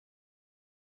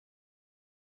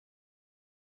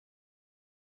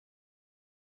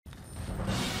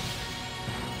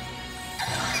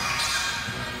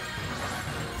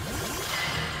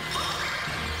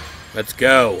Let's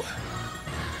go.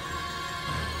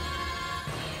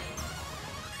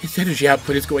 His energy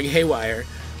output is going haywire.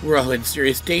 We're all in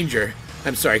serious danger.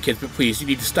 I'm sorry, kids, but please, you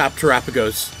need to stop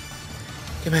Terapagos.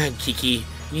 Come on, Kiki.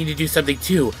 You need to do something,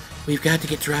 too. We've got to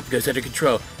get Terapagos under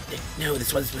control. No,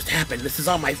 this wasn't supposed to happen. This is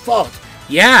all my fault.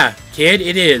 Yeah, kid,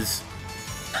 it is.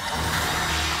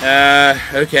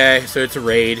 Okay, so it's a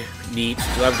raid. Neat.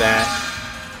 Love that.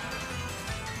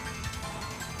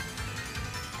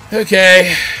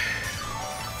 Okay.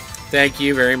 Thank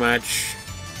you very much.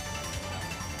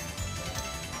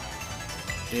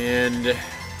 And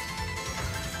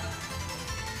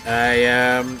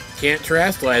I can't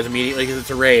terrestrialize immediately because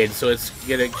it's a raid, so let's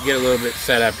get a little bit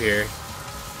set up here.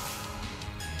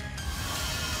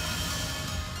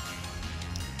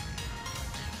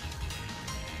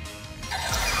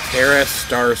 Terra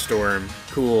Starstorm.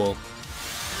 Cool.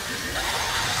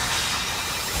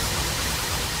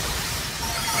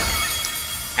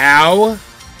 Ow!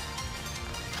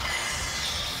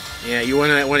 Yeah, you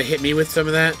wanna hit me with some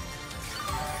of that?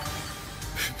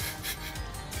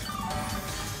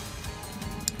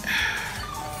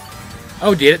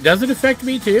 Oh, does it affect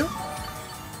me too?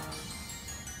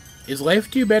 Is life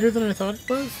 2 better than I thought it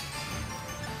was?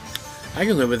 I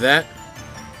can live with that.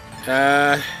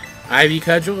 Ivy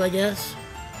Cudgel, I guess.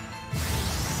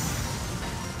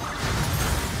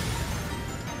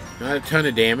 Not a ton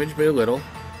of damage, but a little.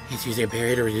 He's using a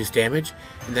barrier to reduce damage.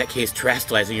 In that case,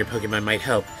 terastalizing your Pokemon might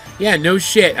help. Yeah, no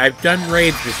shit. I've done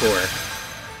raids before.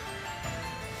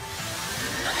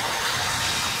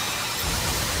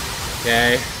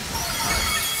 Okay.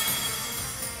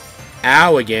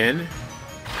 Ow again.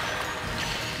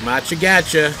 Matcha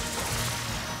gotcha.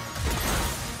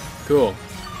 Cool.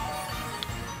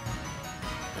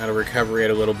 That'll recover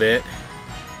it a little bit.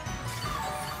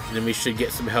 And then we should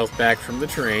get some health back from the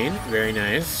terrain. Very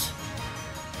nice.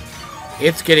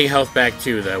 It's getting health back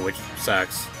too, though, which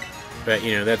sucks. But,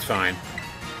 you know, that's fine.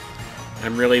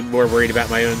 I'm really more worried about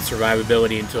my own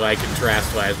survivability until I can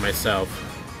terastalize myself.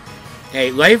 Hey,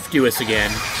 life do us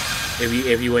again.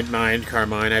 If you wouldn't mind,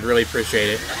 Carmine. I'd really appreciate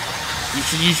it.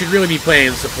 You should really be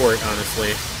playing support,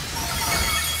 honestly.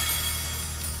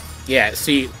 Yeah,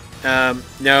 see, no,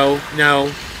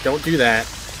 don't do that.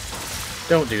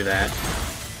 Don't do that.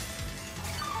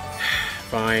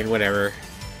 Fine, whatever.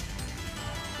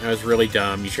 That was really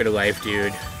dumb. You should have life,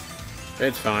 dude. But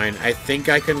it's fine. I think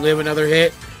I can live another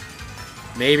hit.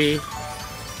 Maybe.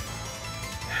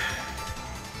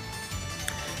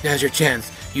 Now's your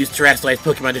chance. Use Terastallized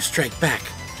Pokemon to strike back.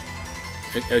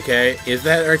 Okay, is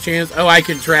that our chance? Oh, I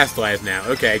can Terastallize now.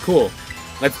 Okay, cool.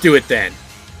 Let's do it then.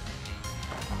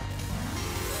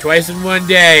 Twice in one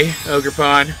day,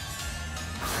 Ogerpon.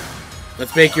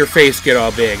 Let's make your face get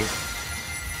all big.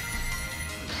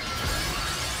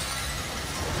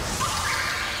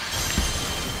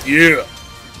 Yeah.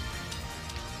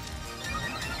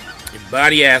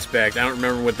 Body aspect. I don't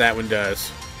remember what that one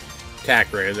does.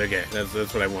 Attack raise. Okay, that's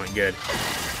what I want. Good.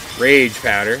 Rage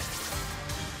powder.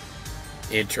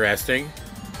 Interesting.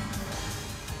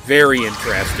 Very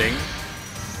interesting.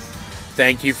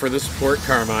 Thank you for the support,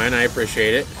 Carmine. I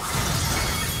appreciate it.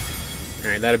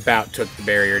 Alright, that about took the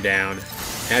barrier down.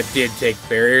 That did take the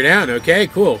barrier down. Okay,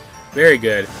 cool. Very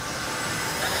good.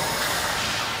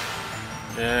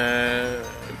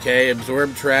 Okay,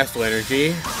 absorb Terrestrial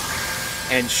Energy.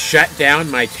 And shut down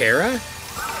my Terra?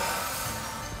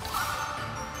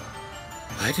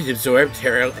 What? It absorbed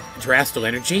Terrestrial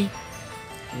Energy?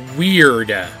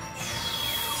 Weird.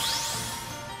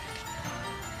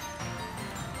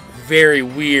 Very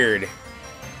weird.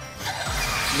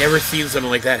 Never seen something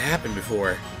like that happen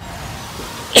before.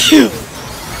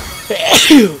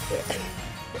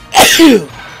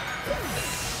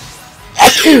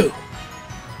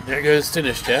 There goes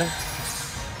Enoninja.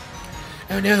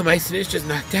 Oh no, my Enoninja's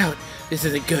knocked out. This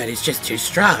isn't good, it's just too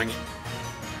strong.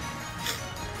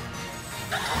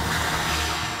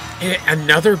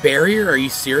 Another barrier? Are you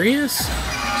serious?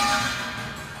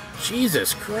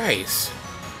 Jesus Christ.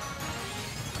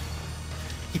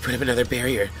 He put up another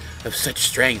barrier of such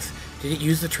strength. Did it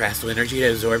use the Terrestrial Energy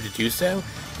to absorb to do so?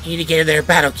 You need to get in there,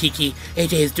 battle, Kiki.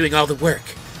 AJ is doing all the work.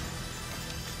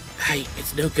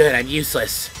 It's no good, I'm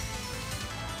useless.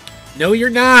 No, you're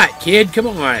not, kid, come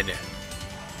on.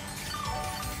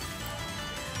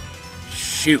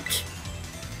 Shoot.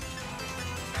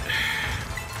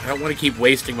 I don't want to keep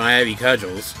wasting my Ivy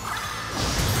Cudgels.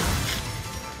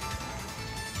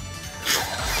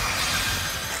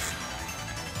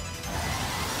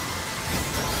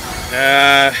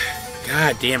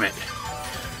 God damn it.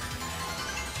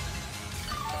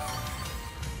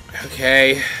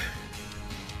 Okay.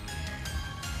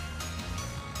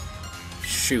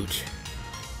 Shoot.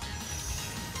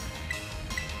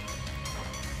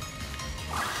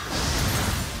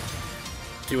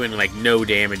 doing, like, no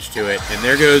damage to it. And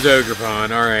there goes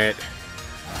Ogerpon. Alright.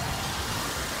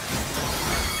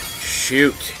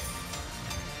 Shoot.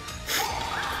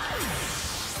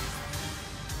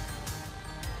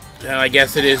 Well, I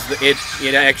guess it is.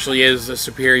 It actually is a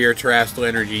superior terrestrial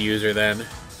energy user then.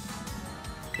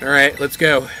 Alright, let's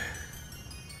go.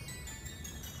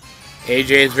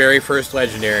 AJ's very first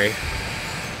legendary.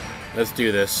 Let's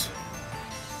do this.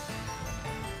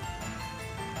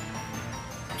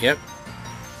 Yep.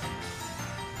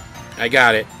 I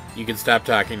got it. You can stop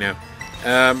talking now.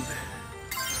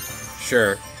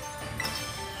 Sure.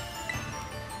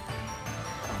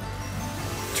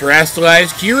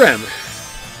 Terrestrialized Kyurem.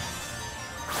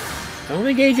 I don't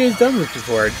think AJ's done this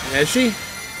before, has she?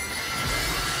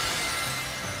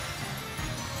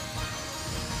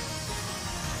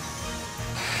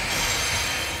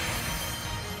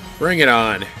 Bring it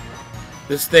on.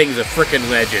 This thing's a frickin'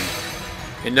 legend.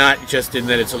 And not just in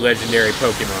that it's a legendary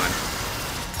Pokemon.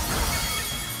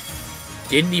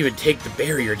 Didn't even take the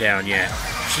barrier down yet.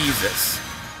 Jesus.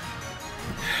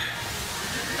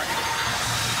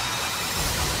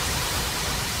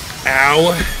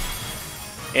 Ow.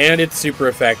 And it's super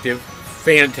effective.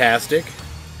 Fantastic.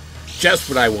 Just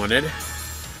what I wanted.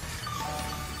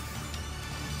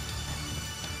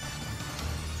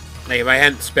 Like, if I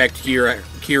hadn't spec'd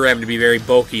Kyurem to be very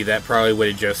bulky, that probably would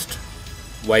have just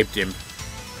wiped him.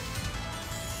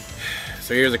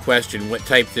 So here's a question. What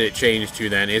type did it change to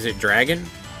then? Is it Dragon?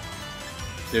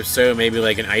 If so, maybe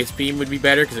like an Ice Beam would be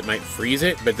better because it might freeze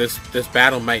it, but this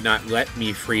battle might not let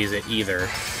me freeze it either.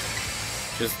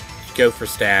 Just go for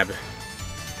Stab.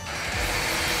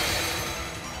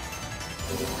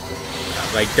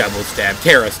 Like double Stab.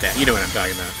 Terra Stab. You know what I'm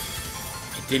talking about.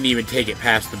 It didn't even take it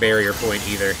past the barrier point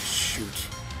either. Shoot.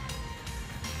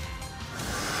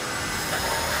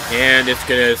 And it's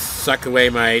gonna suck away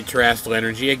my terrestrial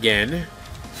energy again.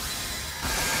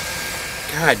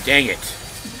 God dang it.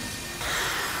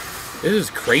 This is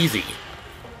crazy.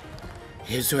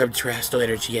 Here's to have terrestrial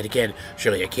energy yet again.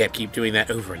 Surely I can't keep doing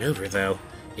that over and over, though.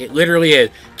 It literally is.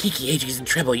 Kiki AJ's in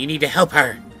trouble. You need to help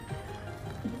her.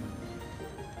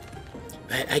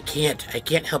 But I can't. I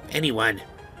can't help anyone.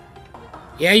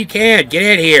 Yeah, you can. Get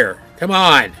in here. Come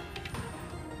on.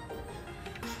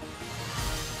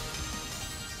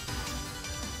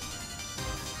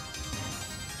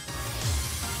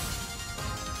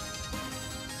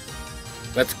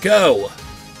 Let's go.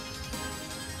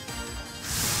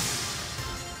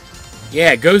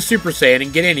 Yeah, go Super Saiyan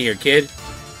and get in here, kid.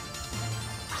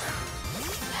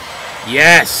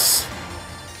 Yes.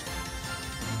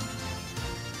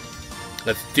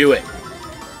 Let's do it.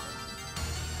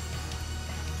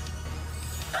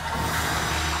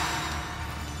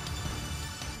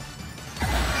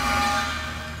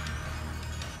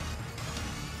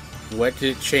 What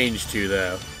did it change to,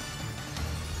 though?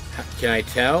 Can I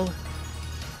tell?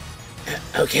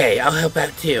 Okay, I'll help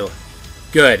out, too.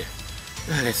 Good.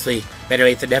 Honestly, better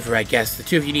late than never, I guess. The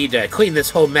two of you need to clean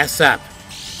this whole mess up.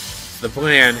 It's the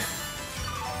plan.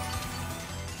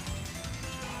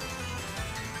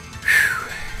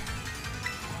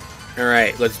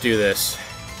 Alright, let's do this.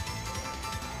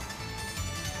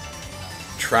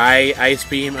 Try Ice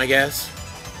Beam, I guess.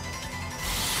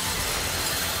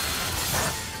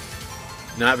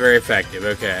 Not very effective,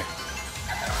 okay.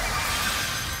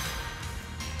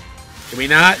 Can we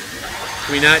not?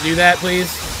 Can we not do that, please?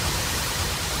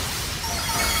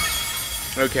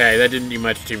 Okay, that didn't do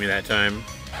much to me that time.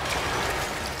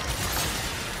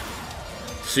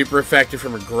 Super effective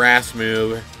from a grass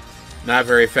move. Not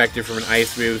very effective from an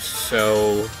ice move,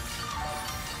 so...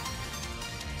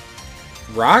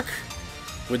 Rock?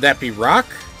 Would that be rock?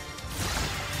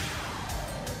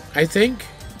 I think?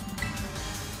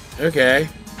 Okay.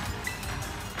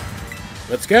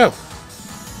 Let's go.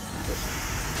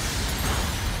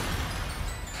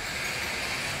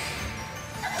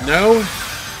 No?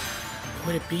 What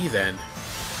would it be then?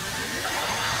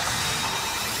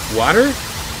 Water?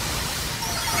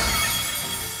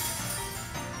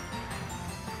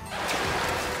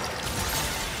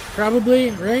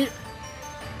 Probably, right?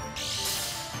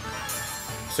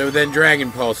 So then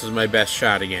Dragon Pulse is my best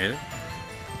shot again.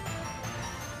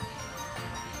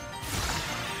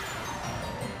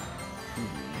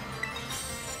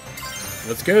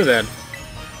 Let's go then.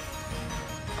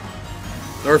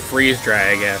 Or Freeze Dry,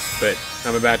 I guess, but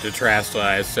I'm about to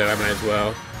Terastallize, so I might as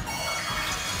well.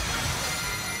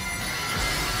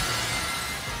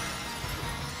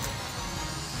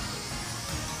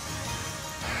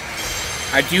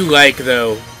 I do like,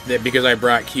 though, that because I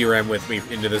brought Kyurem with me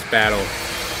into this battle,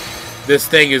 this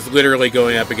thing is literally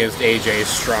going up against AJ's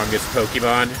strongest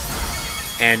Pokemon,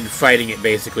 and fighting it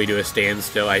basically to a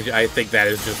standstill. I think that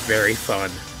is just very fun.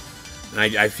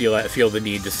 And I feel the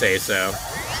need to say so.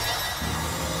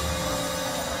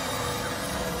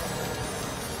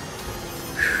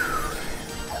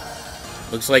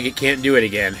 Looks like it can't do it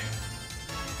again.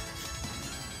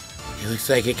 It looks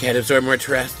like it can't absorb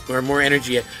more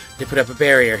energy to put up a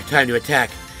barrier. Time to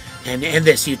attack. And end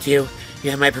this, you two.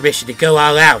 You have my permission to go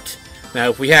all out. Now,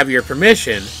 if we have your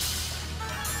permission,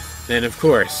 then of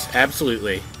course,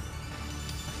 absolutely.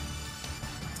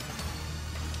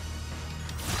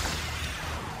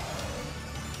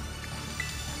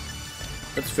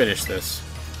 Let's finish this.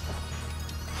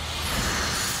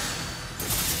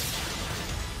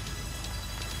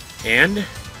 And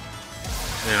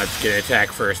now it's gonna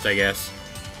attack first, I guess.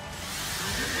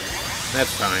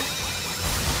 That's fine.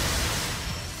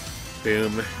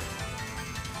 Boom.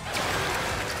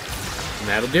 And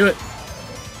that'll do it.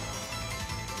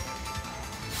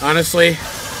 Honestly,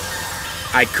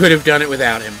 I could have done it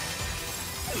without him.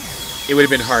 It would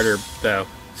have been harder, though,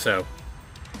 so.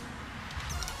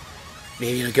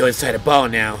 Maybe it'll go inside a ball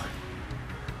now.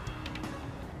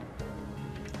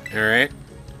 Alright.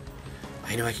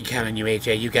 I know I can count on you,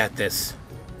 AJ. You got this.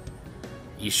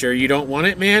 You sure you don't want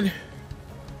it, man?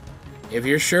 If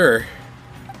you're sure,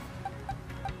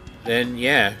 then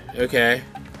yeah, okay.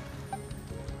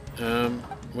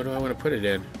 What do I want to put it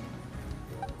in?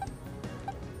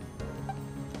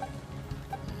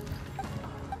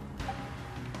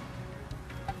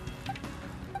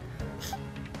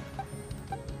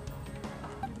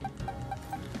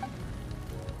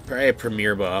 Probably a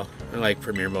Premier Ball. I like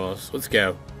Premier Balls. Let's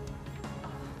go.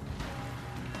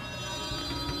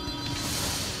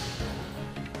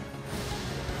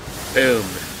 Boom.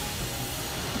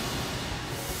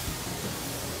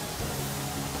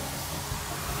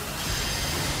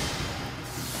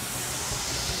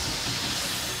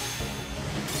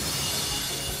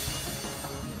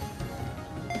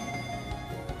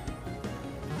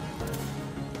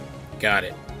 Got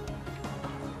it.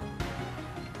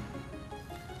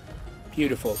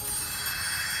 Beautiful.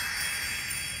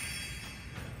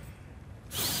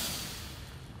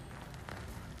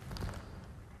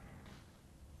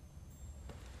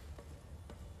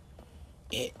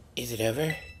 Is it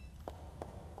over?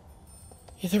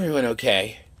 Is everyone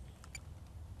okay?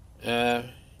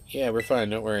 Yeah, we're fine,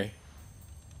 don't worry.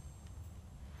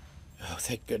 Oh,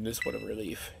 thank goodness, what a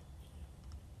relief.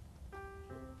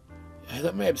 I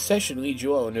let my obsession lead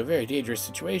you all into a very dangerous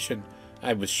situation.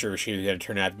 I was sure she was going to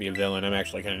turn out to be a villain. I'm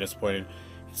actually kind of disappointed.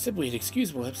 It's simply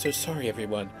inexcusable. I'm so sorry,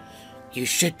 everyone. You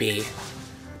should be.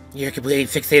 You're completely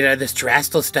fixated on this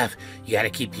terrestrial stuff. You gotta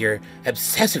keep your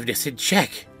obsessiveness in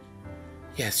check.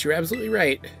 Yes, you're absolutely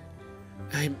right.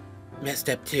 I'm messed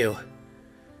up too.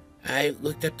 I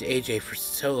looked up to AJ for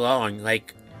so long,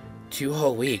 like 2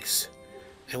 whole weeks.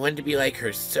 I wanted to be like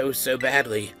her so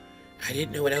badly. I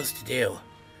didn't know what else to do.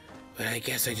 But I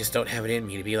guess I just don't have it in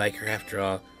me to be like her after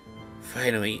all.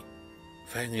 Finally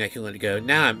I can let it go.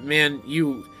 Nah, man,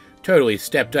 you totally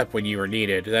stepped up when you were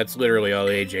needed. That's literally all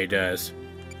AJ does.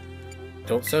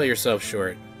 Don't sell yourself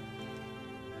short.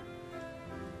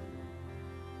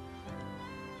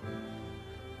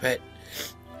 But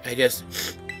I just...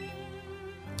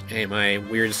 Hey, my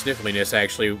weird sniffliness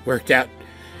actually worked out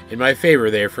in my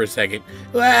favor there for a second.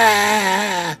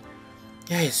 Ah!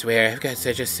 I swear, I've got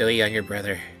such a silly younger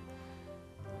brother.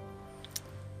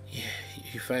 Yeah,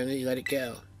 you finally let it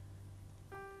go.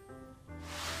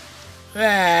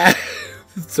 Ah!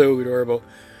 So adorable.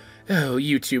 Oh,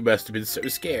 you two must have been so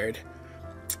scared.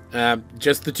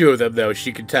 Just the two of them, though.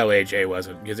 She could tell AJ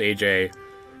wasn't, because AJ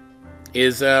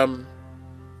is,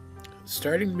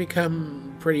 starting to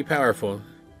become pretty powerful.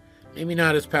 Maybe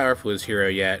not as powerful as Hero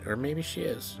yet, or maybe she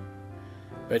is.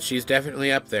 But she's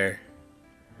definitely up there.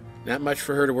 Not much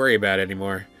for her to worry about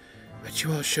anymore. But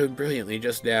you all showed brilliantly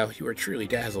just now. You are truly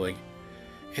dazzling.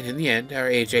 And in the end, our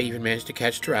AJ even managed to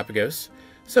catch Terapagos.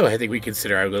 So I think we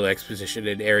consider our little exposition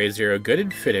in Area Zero good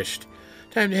and finished.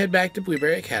 Time to head back to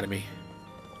Blueberry Academy.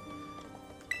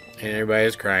 And everybody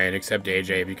is crying except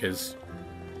AJ because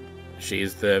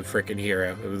she's the frickin'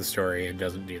 hero of the story and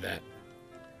doesn't do that.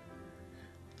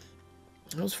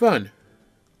 It was fun.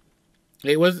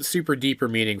 It wasn't super deep or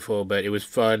meaningful, but it was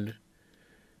fun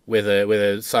with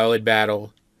a solid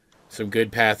battle, some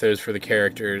good pathos for the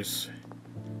characters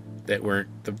that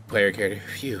weren't the player character.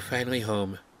 Phew, finally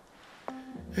home.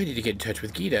 I need to get in touch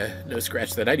with Gita. No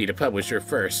scratch that, I need a publisher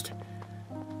first.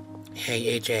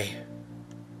 Hey, AJ.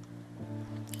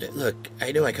 Look,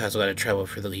 I know I caused a lot of trouble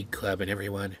for the League Club and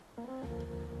everyone.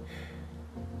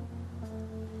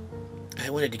 I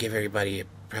wanted to give everybody a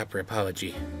proper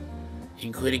apology.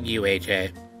 Including you,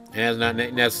 AJ. And that's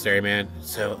not necessary, man.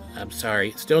 So, I'm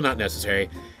sorry. Still not necessary.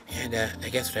 And, I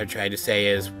guess what I'm trying to say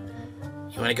is,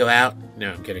 you want to go out?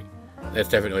 No, I'm kidding.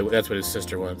 That's what his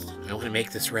sister wants. I want to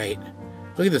make this right.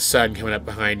 Look at the sun coming up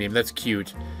behind him. That's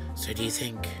cute. So do you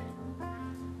think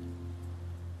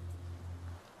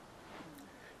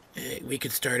we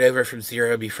could start over from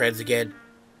zero and be friends again?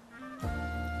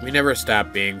 We never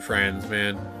stop being friends,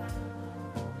 man.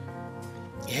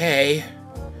 Hey,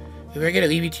 we're gonna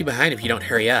leave you two behind if you don't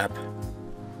hurry up.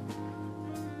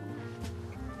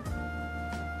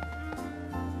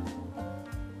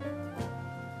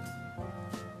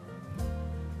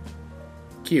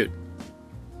 Cute.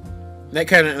 That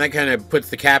kind of puts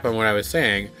the cap on what I was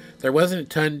saying. There wasn't a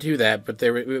ton to that, but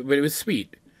it was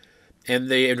sweet, and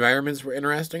the environments were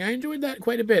interesting. I enjoyed that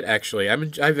quite a bit, actually. I've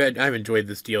enjoyed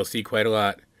this DLC quite a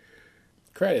lot.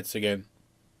 Credits again.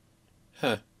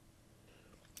 Huh.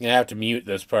 I'm gonna have to mute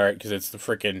this part because it's the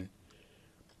frickin'.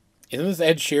 Isn't this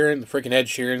Ed Sheeran? The frickin' Ed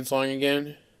Sheeran song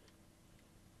again?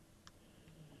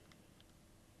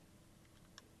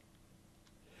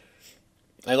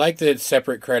 I like that it's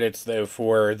separate credits, though,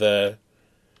 for the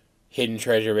Hidden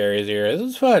Treasure of Area Zero.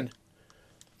 This is fun.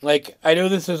 Like, I know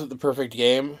this isn't the perfect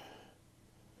game,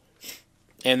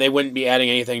 and they wouldn't be adding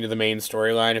anything to the main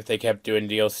storyline if they kept doing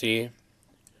DLC,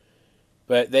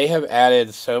 but they have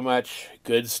added so much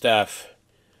good stuff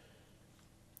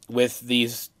with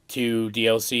these two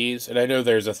DLCs, and I know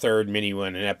there's a third mini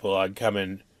one, an epilogue,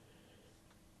 coming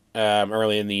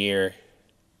early in the year.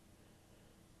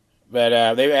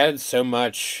 But they've added so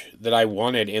much that I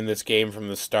wanted in this game from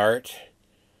the start.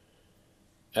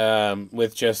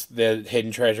 With just the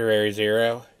Hidden Treasure Area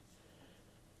Zero.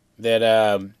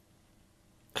 That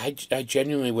I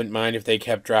genuinely wouldn't mind if they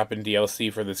kept dropping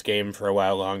DLC for this game for a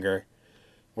while longer.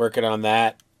 Working on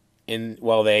that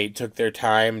while they took their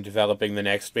time developing the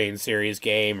next main series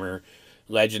game or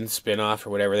Legends spin-off or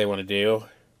whatever they want to do.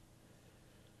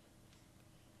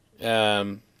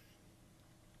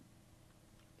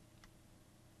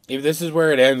 If this is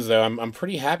where it ends, though, I'm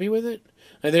pretty happy with it.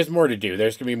 And there's more to do.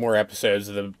 There's gonna be more episodes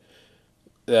of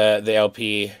the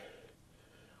LP.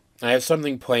 I have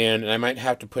something planned, and I might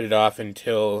have to put it off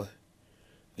until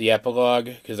the epilogue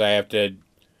because I have to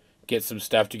get some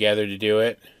stuff together to do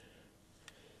it.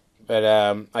 But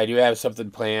I do have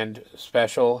something planned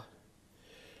special,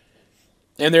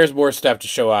 and there's more stuff to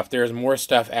show off. There's more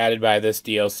stuff added by this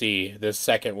DLC, this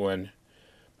second one,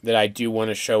 that I do want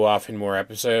to show off in more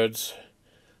episodes.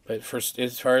 But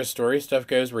as far as story stuff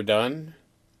goes, we're done.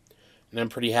 And I'm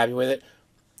pretty happy with it.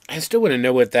 I still want to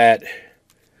know what that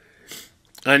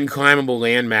unclimbable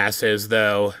landmass is,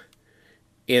 though,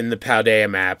 in the Paldea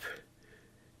map.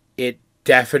 It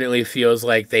definitely feels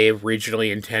like they've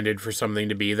regionally intended for something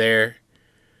to be there.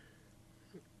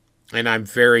 And I'm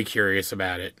very curious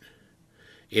about it.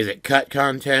 Is it cut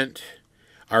content?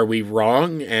 Are we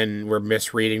wrong and we're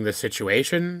misreading the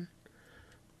situation?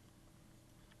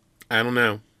 I don't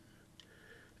know.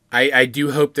 I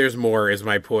do hope there's more, is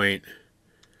my point.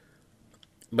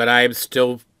 But I am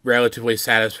still relatively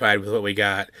satisfied with what we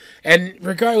got. And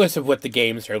regardless of what the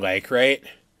games are like, right?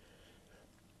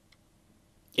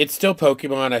 It's still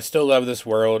Pokemon. I still love this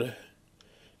world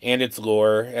and its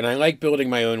lore. And I like building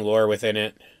my own lore within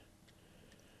it.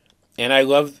 And I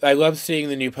love seeing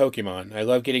the new Pokemon. I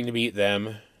love getting to meet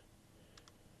them.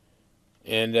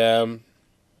 And,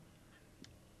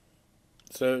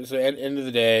 so at the end of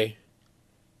the day,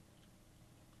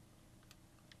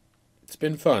 it's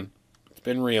been fun. It's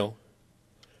been real.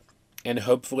 And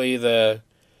hopefully the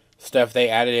stuff they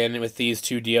added in with these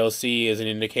two DLC is an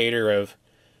indicator of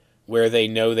where they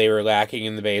know they were lacking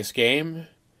in the base game,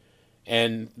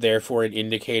 and therefore an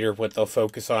indicator of what they'll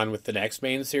focus on with the next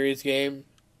main series game.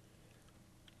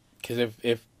 Because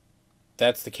if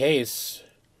that's the case,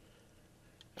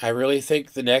 I really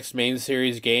think the next main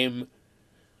series game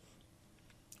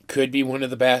could be one of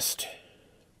the best.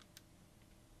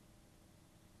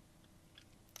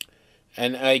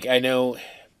 And I know,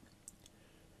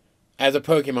 as a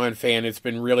Pokemon fan, it's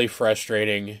been really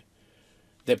frustrating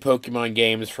that Pokemon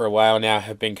games for a while now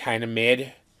have been kind of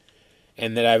mid,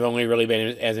 and that I've only really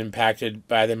been as impacted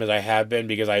by them as I have been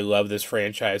because I love this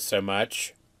franchise so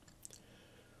much.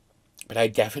 But I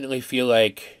definitely feel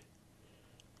like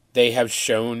they have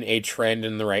shown a trend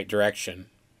in the right direction.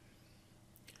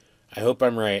 I hope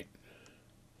I'm right.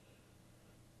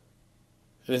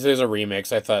 This is a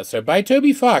remix, I thought so. By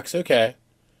Toby Fox, okay.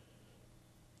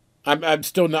 I'm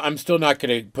still not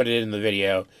gonna put it in the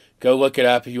video. Go look it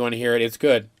up if you want to hear it. It's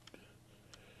good.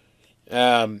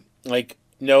 Like,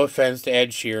 no offense to Ed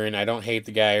Sheeran. I don't hate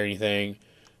the guy or anything,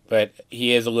 but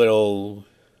he is a little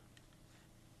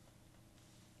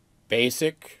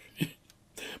basic.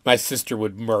 My sister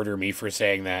would murder me for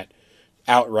saying that.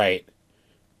 Outright.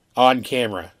 On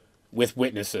camera. With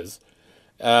witnesses.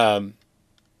 But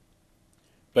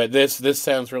this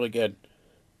sounds really good.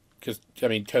 Because, I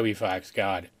mean, Toby Fox,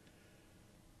 God,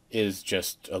 is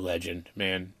just a legend,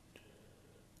 man.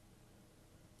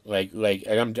 Like,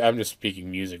 I'm just speaking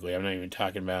musically. I'm not even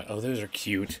talking about, oh, those are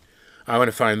cute. I want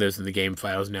to find those in the game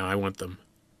files now. I want them.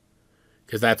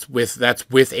 Because that's with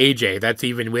AJ. That's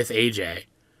even with AJ.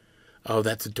 Oh,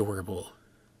 that's adorable.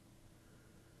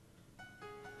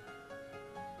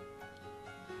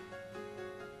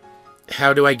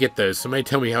 How do I get those? Somebody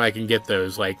tell me how I can get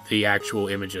those, like the actual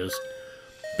images.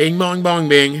 Bing bong bong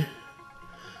bing.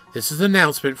 This is an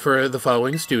announcement for the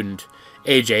following student.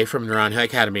 AJ from Enoninja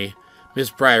Academy. Miss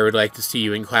Breyer would like to see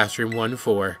you in classroom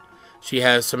 1-4. She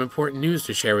has some important news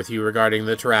to share with you regarding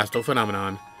the terrestrial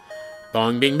phenomenon.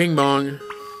 Bong bing bing bong.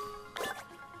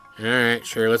 Alright,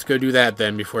 sure, let's go do that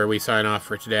then before we sign off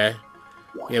for today.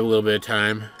 We have a little bit of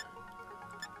time.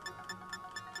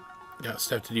 Got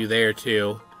stuff to do there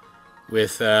too.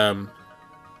 With the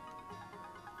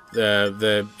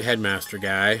headmaster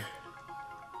guy.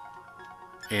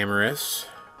 Amorous.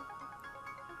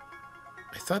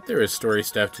 I thought there was story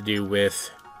stuff to do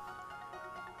with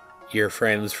your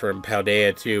friends from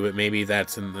Paldea too, but maybe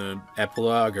that's in the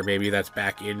epilogue, or maybe that's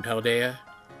back in Paldea.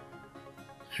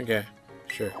 Okay,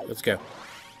 sure, let's go.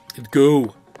 Let's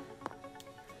go!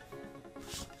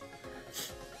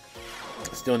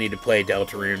 Still need to play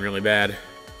Deltarune really bad.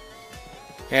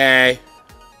 Hey!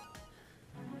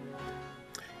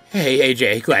 Hey,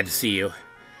 AJ, glad to see you.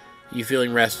 You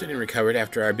feeling rested and recovered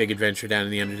after our big adventure down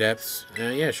in the Underdepths?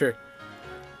 Yeah, sure.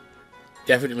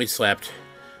 Definitely slept.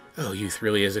 Oh, youth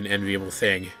really is an enviable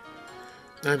thing.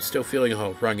 I'm still feeling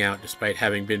all wrung out despite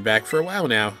having been back for a while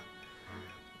now.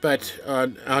 But,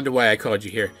 on to why I called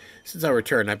you here. Since our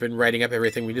return, I've been writing up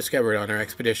everything we discovered on our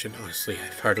expedition. Honestly,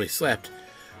 I've hardly slept.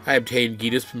 I obtained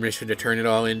Gita's permission to turn it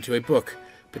all into a book.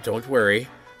 But don't worry,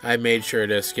 I made sure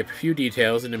to skip a few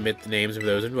details and omit the names of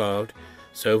those involved.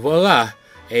 So voila!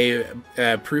 A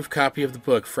proof copy of the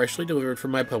book, freshly delivered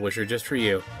from my publisher just for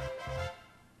you.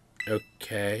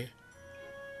 Okay.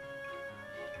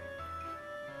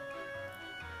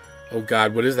 Oh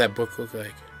god, what does that book look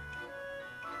like?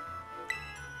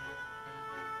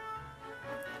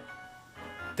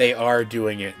 They are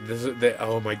doing it. This is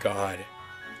oh my god.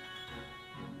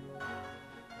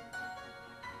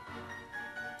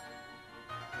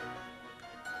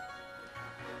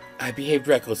 I behaved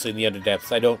recklessly in the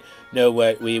Underdepths. I don't know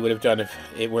what we would have done if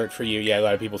it weren't for you. Yeah, a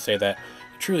lot of people say that.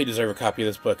 I truly deserve a copy of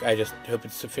this book. I just hope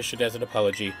it's sufficient as an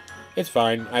apology. It's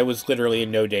fine. I was literally in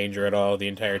no danger at all the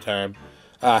entire time.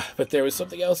 But there was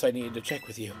something else I needed to check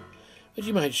with you. Would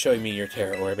you mind showing me your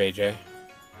Terra Orb, AJ?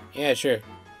 Yeah, sure.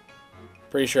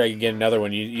 Pretty sure I can get another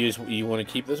one. You want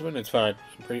to keep this one? It's fine.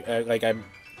 I'm pretty,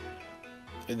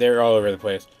 they're all over the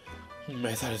place.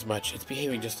 I thought as much. It's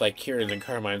behaving just like Kieran's and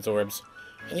Carmine's orbs.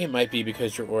 I think it might be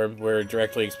because your orb were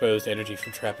directly exposed to energy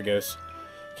from Trapagos.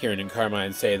 Kieran and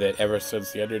Carmine say that ever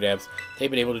since the Underdepths, they've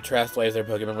been able to terastallize their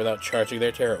Pokemon without charging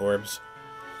their Terra Orbs.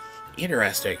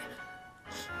 Interesting.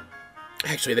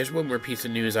 Actually, there's one more piece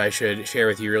of news I should share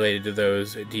with you related to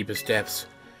those deepest depths.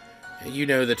 You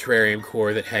know the terrarium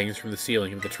core that hangs from the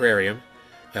ceiling of the terrarium?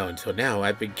 Well, until now,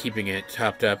 I've been keeping it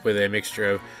topped up with a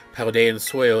mixture of Paldean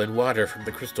soil and water from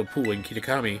the crystal pool in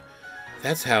Kitakami.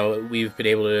 That's how we've been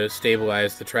able to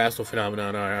stabilize the terrestrial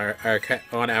phenomenon on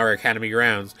our academy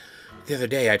grounds. The other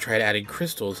day, I tried adding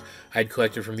crystals I'd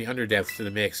collected from the Underdepths to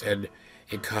the mix, and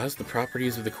it caused the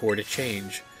properties of the core to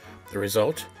change. The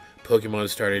result? Pokemon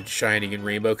started shining in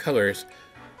rainbow colors.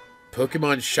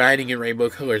 Pokemon shining in rainbow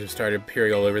colors have started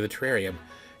appearing all over the terrarium,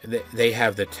 and they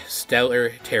have the Stellar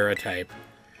Terra type.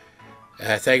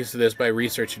 Thanks to this, my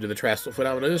research into the terrestrial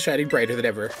phenomenon is shining brighter than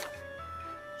ever.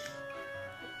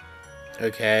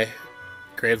 Okay.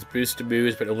 Grants boost to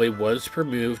moves, but only once per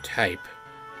move type.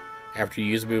 After you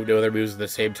use a move, no other moves of the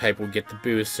same type will get the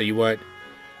boost, so you want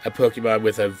a Pokemon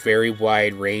with a very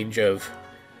wide range of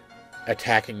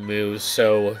attacking moves,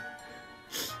 so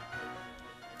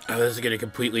this is going to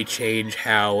completely change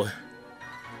how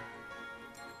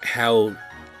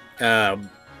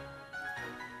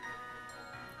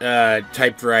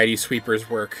type variety sweepers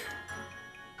work.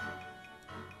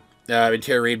 In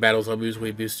Terra Raid battles, all moves will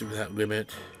be boosted without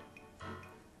limit.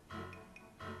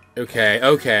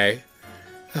 Okay.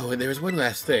 Oh, and there was one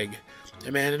last thing.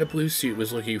 A man in a blue suit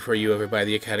was looking for you over by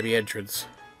the academy entrance.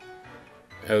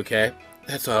 Okay,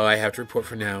 that's all I have to report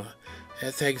for now.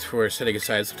 Thanks for setting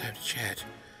aside some time to chat.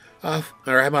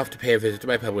 I'm off to pay a visit to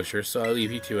my publisher, so I'll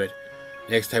leave you to it.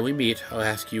 Next time we meet, I'll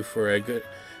ask you for a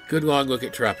good long look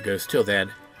at Terapagos. Till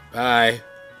then, bye.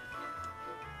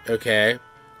 Okay.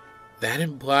 That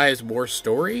implies more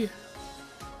story?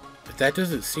 But that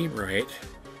doesn't seem right.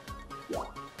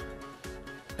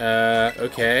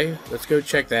 Okay. Let's go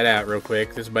check that out real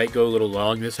quick. This might go a little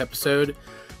long this episode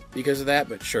because of that,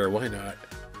 but sure, why not?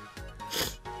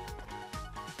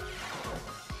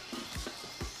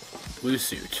 Blue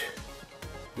suit.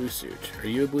 Blue suit. Are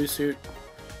you a blue suit?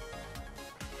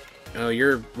 Oh,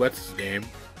 you're... what's his name?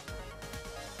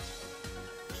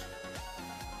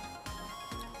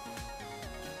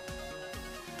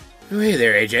 Oh, hey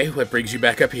there, AJ. What brings you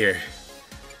back up here?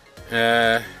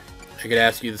 I could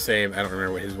ask you the same. I don't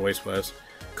remember what his voice was.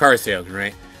 Car salesman,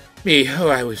 right? Me. Oh,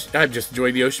 I'm just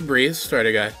enjoying the ocean breeze.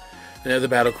 Starting at the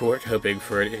battle court, hoping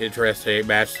for an interesting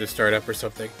match to start up or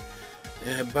something.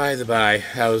 By the by,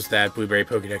 how's that blueberry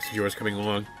Pokédex of yours coming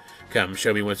along? Come,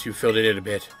 show me once you've filled it in a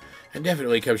bit. And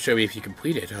definitely come show me if you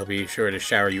complete it. I'll be sure to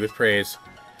shower you with praise.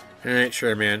 Alright,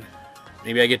 sure, man.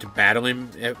 Maybe I get to battle him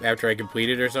after I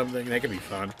complete it or something? That could be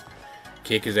fun.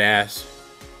 Kick his ass.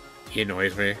 He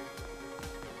annoys me.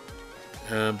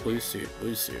 Blue suit,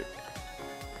 blue suit.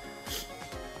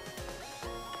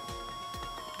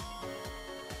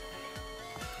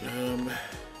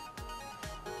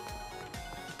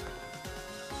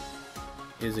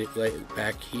 Is it like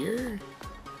back here?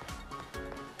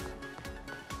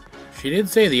 She did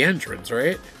say the entrance,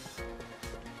 right?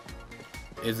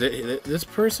 Is it this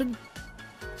person?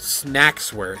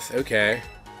 Snacksworth, okay.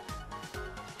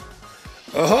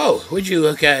 Oh, would you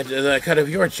look at the cut of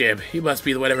your jib? You must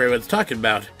be the one everyone's talking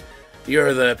about.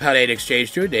 You're the Palade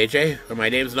exchange student, AJ, or my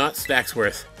name's not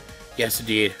Snacksworth. Yes,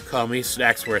 indeed. Call me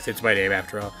Snacksworth. It's my name,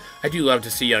 after all. I do love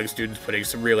to see young students putting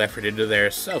some real effort into their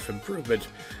self-improvement,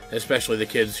 especially the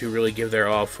kids who really give their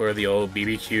all for the old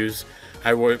BBQs.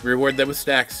 I reward them with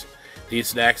snacks. These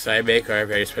snacks I make are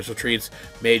very special treats,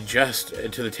 made just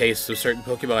to the tastes of certain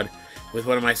Pokemon. With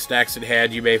one of my snacks in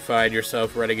hand, you may find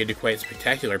yourself running into quite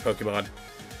spectacular Pokemon.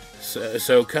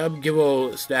 So come give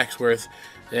old Snacksworth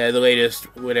the latest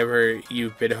whenever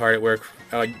you've been hard at work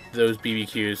on those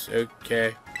BBQs.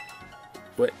 Okay.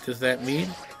 What does that mean?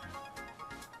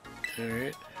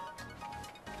 Alright.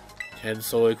 10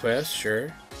 solo quests,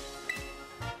 sure.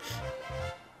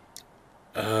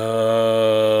 Okay.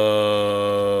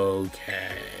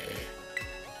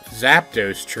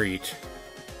 Zapdos treat.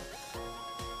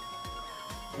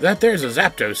 There's a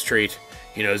Zapdos treat.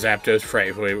 You know, Zapdos,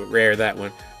 frightfully rare, that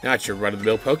one. Not your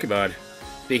run-of-the-mill Pokemon.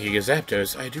 Speaking of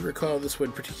Zapdos, I do recall this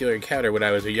one particular encounter when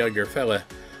I was a younger fella.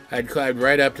 I'd climbed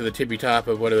right up to the tippy top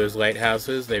of one of those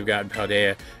lighthouses they've got in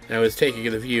Paldea, and I was taking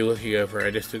in the view looking over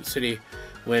a distant city,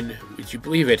 when, would you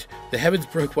believe it, the heavens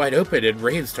broke wide open and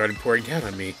rain started pouring down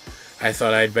on me. I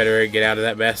thought I'd better get out of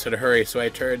that mess in a hurry, so I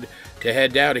turned to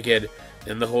head down again.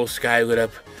 Then the whole sky lit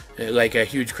up like a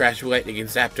huge crash of lightning, and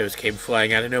Zapdos came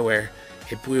flying out of nowhere.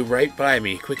 It blew right by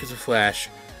me, quick as a flash.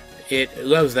 It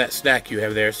loves that snack you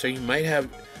have there, so you might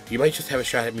just have a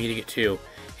shot at meeting it too.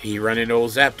 If you run into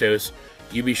old Zapdos,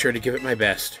 you be sure to give it my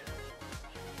best.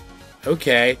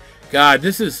 Okay. God,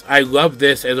 I love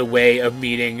this as a way of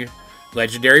meeting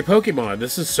legendary Pokemon.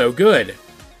 This is so good.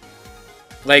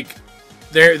 Like,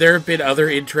 there have been other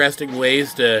interesting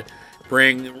ways to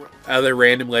bring other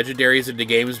random legendaries into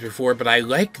games before, but I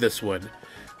like this one.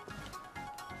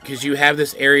 Because you have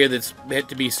this area that's meant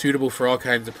to be suitable for all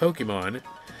kinds of Pokemon,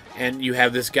 and you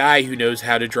have this guy who knows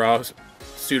how to draw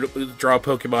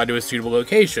Pokemon to a suitable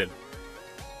location.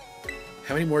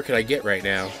 How many more can I get right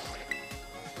now?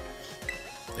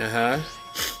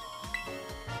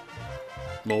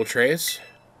 Moltres.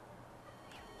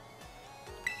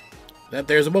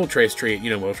 There's a Moltres treat. You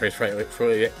know Moltres,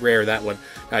 rare, that one.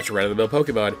 Not your run-of-the-mill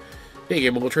Pokemon. Being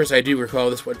a Moltres, I do recall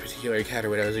this one particular encounter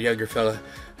when I was a younger fella.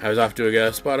 I was off doing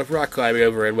a spot of rock climbing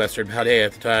over in western Paldea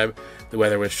at the time. The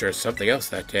weather was sure something else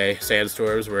that day.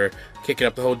 Sandstorms were kicking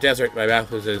up the whole desert. My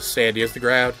mouth was as sandy as the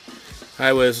ground.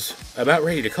 I was about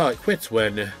ready to call it quits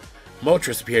when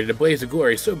Moltres appeared in a blaze of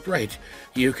glory so bright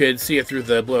you could see it through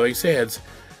the blowing sands.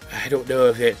 I don't know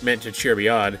if it meant to cheer me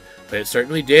on, but it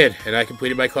certainly did, and I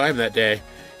completed my climb that day.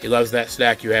 He loves that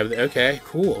snack you have. Okay,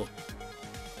 cool.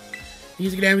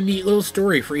 He's going to have a neat little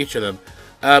story for each of them.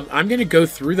 I'm going to go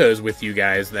through those with you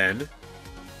guys then.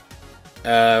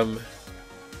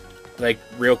 Like,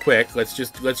 real quick. Let's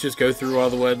just go through all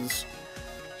the ones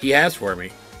he has for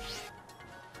me.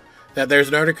 There's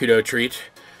an Articuno treat.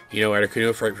 You know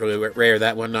Articuno, frightfully rare,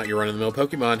 that one, not your run-of-the-mill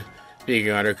Pokemon. Speaking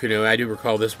of Articuno, I do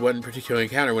recall this one particular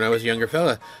encounter when I was a younger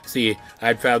fella. See,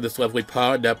 I'd found this lovely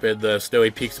pond up in the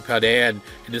snowy peaks of Paldea and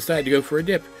decided to go for a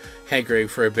dip, hankering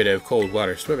for a bit of cold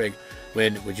water swimming.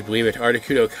 When, would you believe it,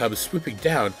 Articuno comes swooping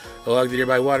down along the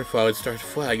nearby waterfall and starts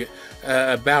flying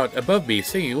about above me,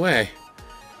 singing away.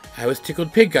 I was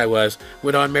tickled pink, I was.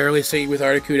 Went on merrily singing with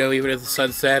Articuno even as the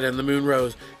sun set and the moon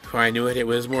rose. Before I knew it, it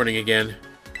was morning again.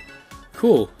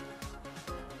 Cool.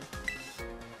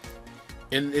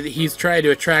 And he's trying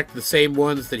to attract the same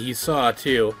ones that he saw,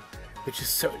 too. Which is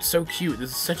so cute. This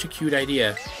is such a cute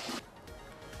idea.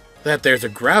 That there's a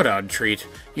Groudon treat.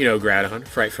 You know Groudon.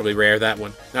 Frightfully rare, that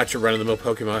one. Not your run-of-the-mill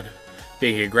Pokemon.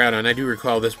 Speaking of Groudon, I do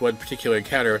recall this one particular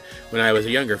encounter when I was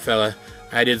a younger fella.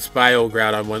 I did spy old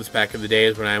Groudon once back in the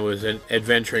days when I was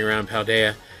adventuring around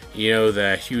Paldea. You know,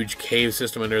 the huge cave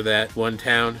system under that one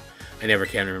town? I never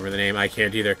can remember the name. I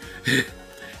can't either.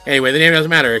 Anyway, the name doesn't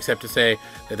matter, except to say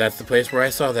that that's the place where I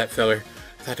saw that feller.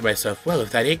 I thought to myself, well,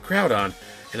 if that ain't Groudon.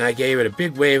 And I gave it a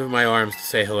big wave of my arms to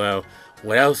say hello.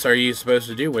 What else are you supposed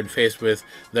to do when faced with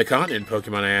the continent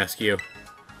Pokemon, I ask you?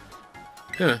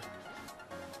 Huh.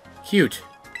 Cute.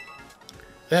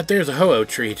 That there's a Ho-Oh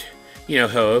treat. You know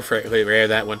Ho-Oh, frightfully rare,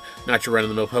 that one. Not your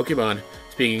run-of-the-mill Pokemon.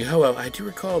 Speaking of Ho-Oh, I do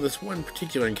recall this one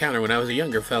particular encounter when I was a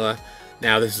younger fella.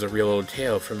 Now, this is a real old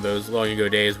tale from those long-ago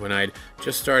days when I'd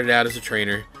just started out as a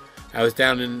trainer. I was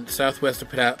down in southwest of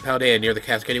Paldea near the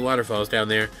Cascading Waterfalls down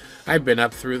there. I'd been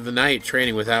up through the night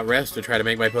training without rest to try to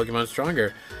make my Pokemon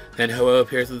stronger. Then Ho-Oh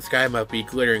appears in the sky, Muppy,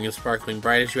 glittering and sparkling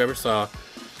bright as you ever saw.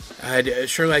 I'd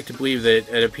sure like to believe that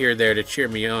it appeared there to cheer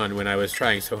me on when I was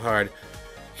trying so hard.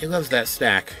 He loves that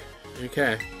snack.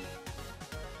 Okay.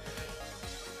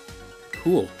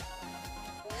 Cool.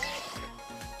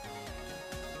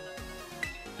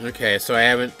 Okay, so I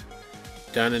haven't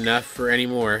done enough for any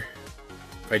more.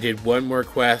 If I did one more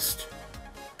quest.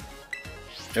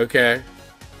 Okay.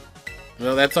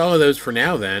 Well, that's all of those for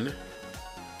now, then.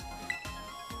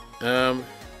 Can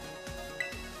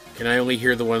I only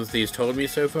hear the ones that he's told me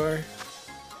so far?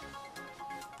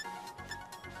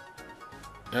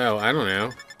 Oh, I don't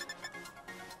know.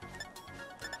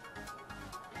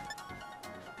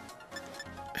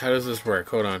 How does this work?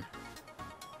 Hold on.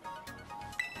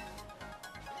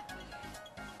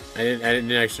 I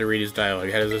didn't actually read his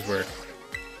dialogue. How does this work?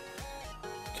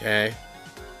 Okay.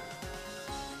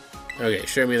 Okay,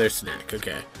 show me their snack.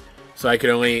 Okay. So I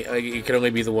could only it could only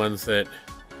be the ones that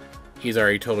he's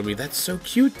already told me. That's so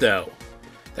cute, though.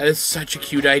 That is such a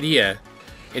cute idea.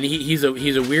 And he's a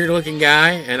weird looking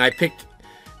guy, and I picked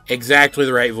exactly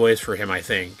the right voice for him, I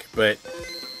think. But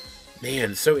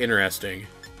man, so interesting.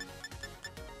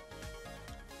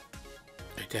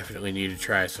 I definitely need to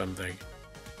try something.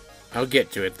 I'll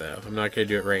get to it, though. I'm not going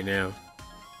to do it right now.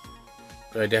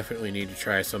 But I definitely need to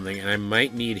try something, and I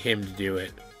might need him to do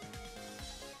it.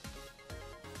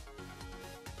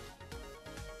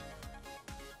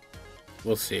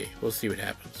 We'll see. We'll see what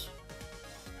happens.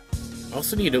 I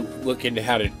also need to look into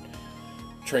how to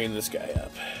train this guy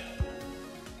up.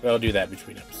 But I'll do that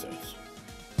between episodes.